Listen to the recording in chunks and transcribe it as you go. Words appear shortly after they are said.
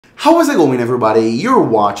How is it going, everybody? You're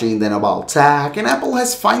watching Then About Tech, and Apple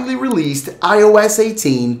has finally released iOS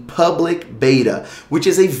 18 public beta, which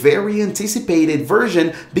is a very anticipated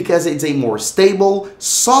version because it's a more stable,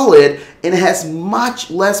 solid, and has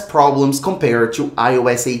much less problems compared to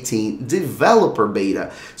iOS 18 developer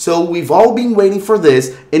beta. So we've all been waiting for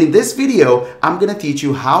this, and in this video, I'm gonna teach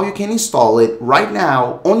you how you can install it right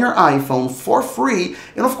now on your iPhone for free,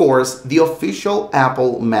 and of course, the official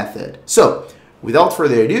Apple method. So, without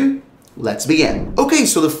further ado, let's begin. Okay,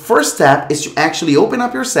 so the first step is to actually open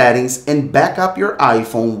up your settings and back up your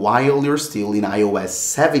iPhone while you're still in iOS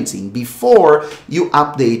 17 before you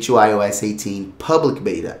update to iOS 18 public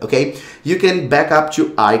beta, okay? You can back up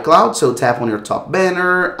to iCloud, so tap on your top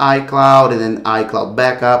banner, iCloud, and then iCloud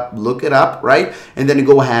backup, look it up, right? And then you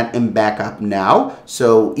go ahead and back up now.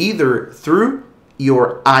 So either through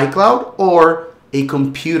your iCloud or a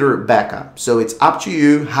computer backup. So it's up to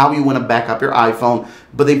you how you want to back up your iPhone,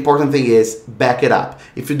 but the important thing is back it up.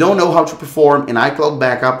 If you don't know how to perform an iCloud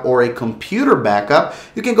backup or a computer backup,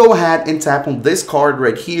 you can go ahead and tap on this card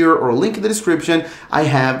right here or link in the description. I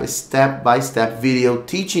have a step-by-step video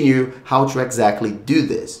teaching you how to exactly do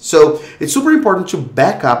this. So it's super important to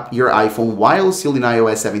back up your iPhone while still in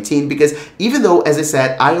iOS 17 because even though, as I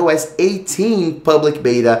said, iOS 18 public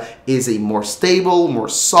beta is a more stable, more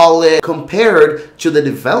solid compared to the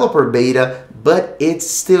developer beta, but it's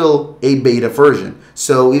still a beta version.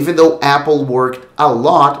 So even though Apple worked a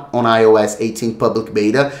lot on iOS 18 public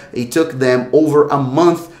beta, it took them over a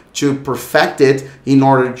month to perfect it in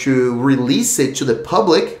order to release it to the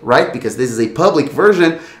public, right? Because this is a public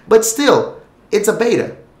version, but still, it's a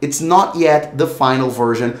beta. It's not yet the final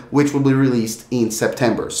version, which will be released in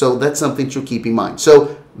September. So that's something to keep in mind.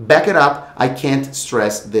 So back it up. I can't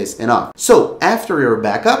stress this enough. So after your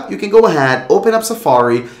backup, you can go ahead, open up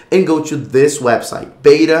Safari, and go to this website,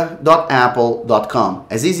 beta.apple.com.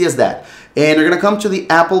 As easy as that. And you're gonna come to the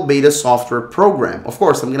Apple Beta Software Program. Of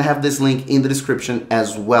course, I'm gonna have this link in the description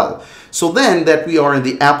as well. So then that we are in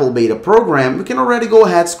the Apple Beta Program, we can already go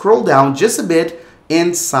ahead, scroll down just a bit,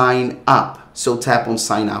 and sign up. So tap on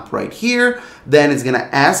sign up right here. Then it's gonna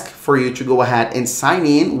ask for you to go ahead and sign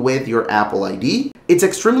in with your Apple ID. It's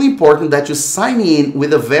extremely important that you sign in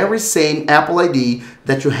with the very same Apple ID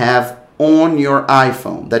that you have on your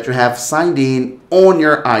iPhone, that you have signed in on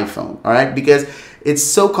your iPhone, all right? Because it's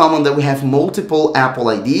so common that we have multiple Apple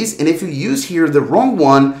IDs, and if you use here the wrong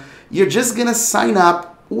one, you're just gonna sign up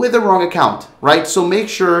with the wrong account, right? So make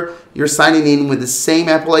sure you're signing in with the same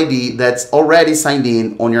Apple ID that's already signed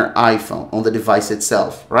in on your iPhone, on the device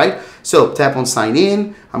itself, right? So tap on sign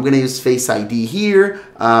in. I'm gonna use Face ID here.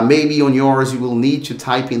 Maybe on yours you will need to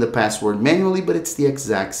type in the password manually, but it's the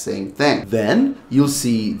exact same thing. Then you'll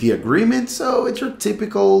see the agreement. So it's your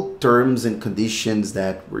typical terms and conditions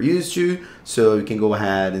that we're used to. So you can go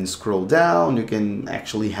ahead and scroll down. You can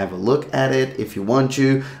actually have a look at it if you want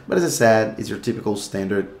to. But as I said, it's your typical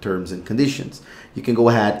standard terms and conditions. You can go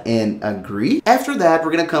ahead and agree. After that,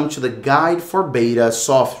 we're gonna come to the guide for beta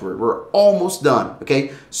software. We're almost done,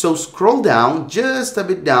 okay? So scroll down, just a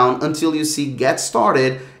bit down until you see get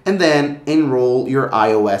started and then enroll your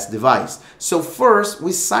iOS device. So first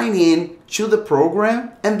we sign in to the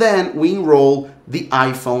program and then we enroll the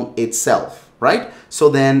iPhone itself, right? So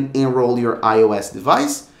then enroll your iOS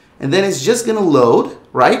device and then it's just gonna load,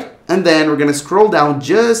 right? And then we're gonna scroll down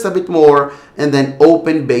just a bit more and then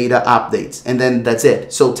open beta updates. And then that's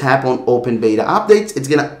it. So tap on open beta updates. It's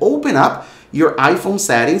gonna open up your iPhone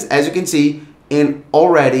settings, as you can see, and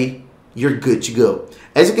already you're good to go.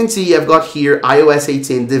 As you can see, I've got here iOS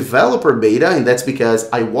 18 developer beta, and that's because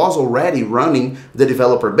I was already running the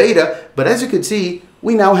developer beta. But as you can see,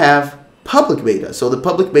 we now have public beta. So the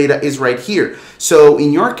public beta is right here. So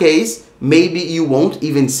in your case, maybe you won't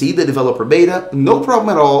even see the developer beta. No problem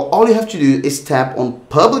at all. All you have to do is tap on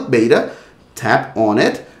public beta, tap on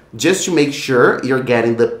it, just to make sure you're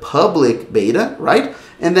getting the public beta, right?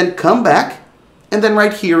 And then come back, and then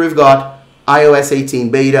right here we've got iOS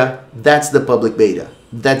 18 beta. That's the public beta.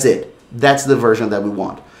 That's it. That's the version that we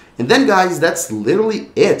want. And then guys, that's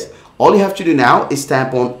literally it. All you have to do now is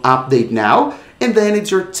tap on update now, and then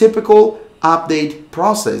it's your typical update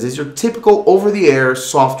process. It's your typical over-the-air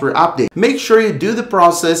software update. Make sure you do the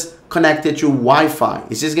process connected to Wi-Fi.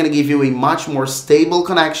 It's just gonna give you a much more stable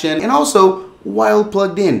connection and also while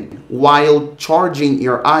plugged in, while charging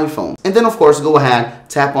your iPhone. And then of course, go ahead,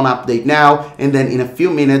 tap on update now, and then in a few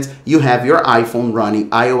minutes, you have your iPhone running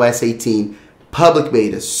iOS 18 public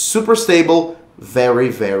beta. Super stable, very,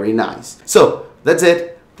 very nice. So that's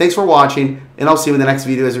it. Thanks for watching, and I'll see you in the next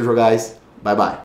video as usual, guys. Bye-bye.